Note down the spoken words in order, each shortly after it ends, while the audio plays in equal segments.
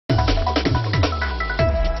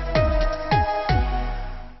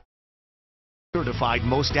certified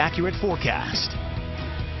most accurate forecast.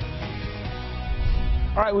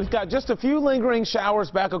 All right, we've got just a few lingering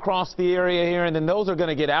showers back across the area here, and then those are going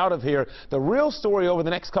to get out of here. The real story over the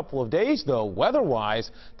next couple of days, though,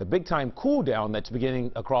 weather-wise, the big-time cool-down that's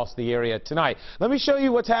beginning across the area tonight. Let me show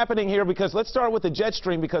you what's happening here, because let's start with the jet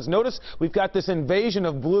stream, because notice we've got this invasion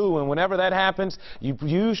of blue, and whenever that happens, you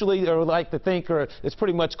usually are like to think, or this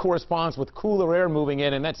pretty much corresponds with cooler air moving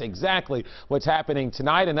in, and that's exactly what's happening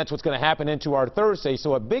tonight, and that's what's going to happen into our Thursday.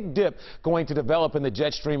 So a big dip going to develop in the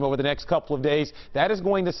jet stream over the next couple of days. That is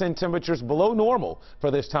going to send temperatures below normal for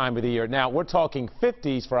this time of the year. Now, we're talking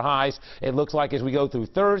 50s for highs. It looks like as we go through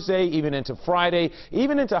Thursday, even into Friday,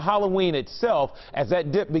 even into Halloween itself, as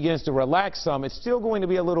that dip begins to relax some, it's still going to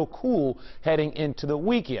be a little cool heading into the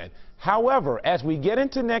weekend. However, as we get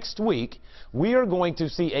into next week, we are going to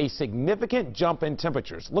see a significant jump in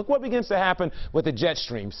temperatures. Look what begins to happen with the jet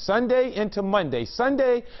stream. Sunday into Monday.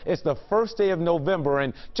 Sunday is the first day of November,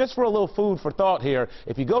 and just for a little food for thought here,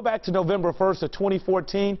 if you go back to November 1st of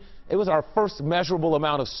 2014, it was our first measurable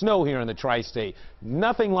amount of snow here in the tri-state.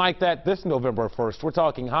 Nothing like that this November 1st. We're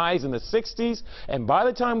talking highs in the 60s, and by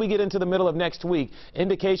the time we get into the middle of next week,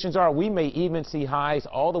 indications are we may even see highs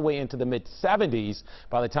all the way into the mid-70s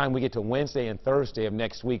by the time we get to Wednesday and Thursday of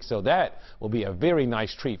next week. So that will be a very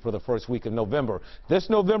nice treat for the first week of November. This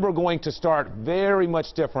November going to start very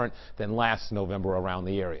much different than last November around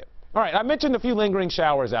the area. All right, I mentioned a few lingering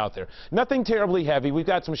showers out there. Nothing terribly heavy. We've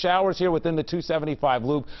got some showers here within the 275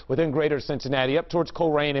 loop within greater Cincinnati, up towards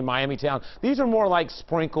Colerain and Miamitown. These are more like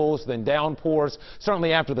sprinkles than downpours.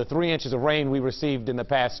 Certainly after the 3 inches of rain we received in the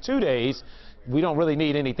past 2 days, we don't really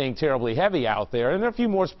need anything terribly heavy out there. And there are a few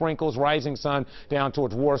more sprinkles, rising sun down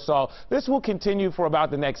towards Warsaw. This will continue for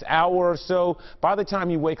about the next hour or so. By the time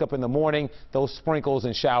you wake up in the morning, those sprinkles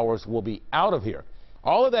and showers will be out of here.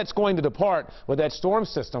 All of that's going to depart with that storm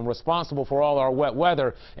system responsible for all our wet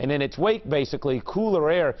weather, and in its wake, basically, cooler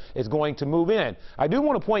air is going to move in. I do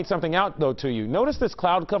want to point something out, though, to you. Notice this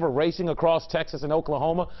cloud cover racing across Texas and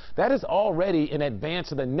Oklahoma? That is already in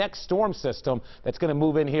advance of the next storm system that's going to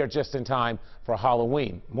move in here just in time for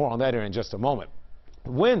Halloween. More on that here in just a moment.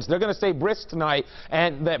 Winds, they're going to stay brisk tonight,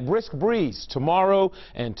 and that brisk breeze tomorrow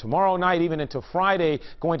and tomorrow night, even into Friday,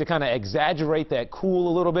 going to kind of exaggerate that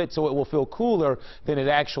cool a little bit so it will feel cooler than it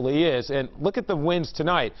actually is. And look at the winds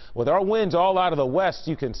tonight. With our winds all out of the west,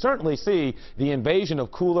 you can certainly see the invasion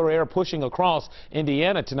of cooler air pushing across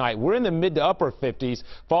Indiana tonight. We're in the mid to upper 50s,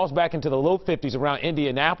 falls back into the low 50s around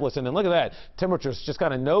Indianapolis, and then look at that. Temperatures just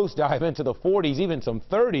kind of nosedive into the 40s, even some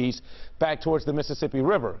 30s back towards the Mississippi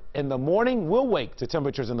River. In the morning, we'll wake to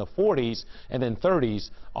temperatures in the 40s and then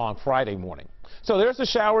 30s on Friday morning. So there's the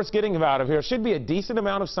showers getting out of here. Should be a decent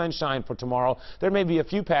amount of sunshine for tomorrow. There may be a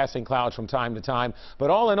few passing clouds from time to time, but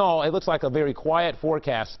all in all, it looks like a very quiet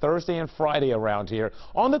forecast Thursday and Friday around here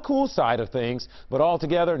on the cool side of things, but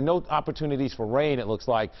altogether no opportunities for rain, it looks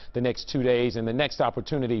like, the next 2 days, and the next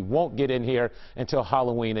opportunity won't get in here until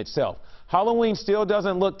Halloween itself. Halloween still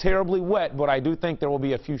doesn't look terribly wet, but I do think there will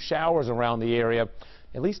be a few showers around the area.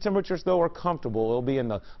 At least temperatures, though, are comfortable. It'll be in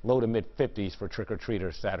the low to mid-50s for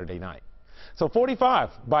trick-or-treaters Saturday night. So 45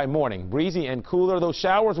 by morning, breezy and cooler. Those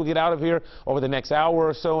showers will get out of here over the next hour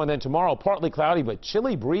or so, and then tomorrow partly cloudy but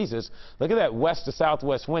chilly breezes. Look at that west to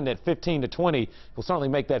southwest wind at 15 to 20. Will certainly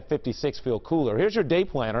make that 56 feel cooler. Here's your day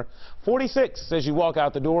planner. 46 as you walk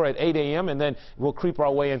out the door at 8 a.m., and then we'll creep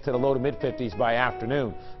our way into the low to mid-50s by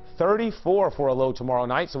afternoon. 34 for a low tomorrow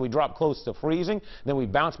night, so we drop close to freezing. Then we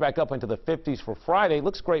bounce back up into the 50s for Friday.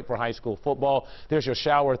 Looks great for high school football. There's your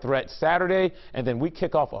shower threat Saturday, and then we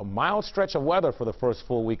kick off a mild stretch of weather for the first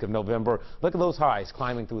full week of November. Look at those highs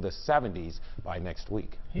climbing through the 70s by next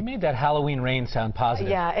week. You made that Halloween rain sound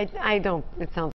positive. Yeah, it sounds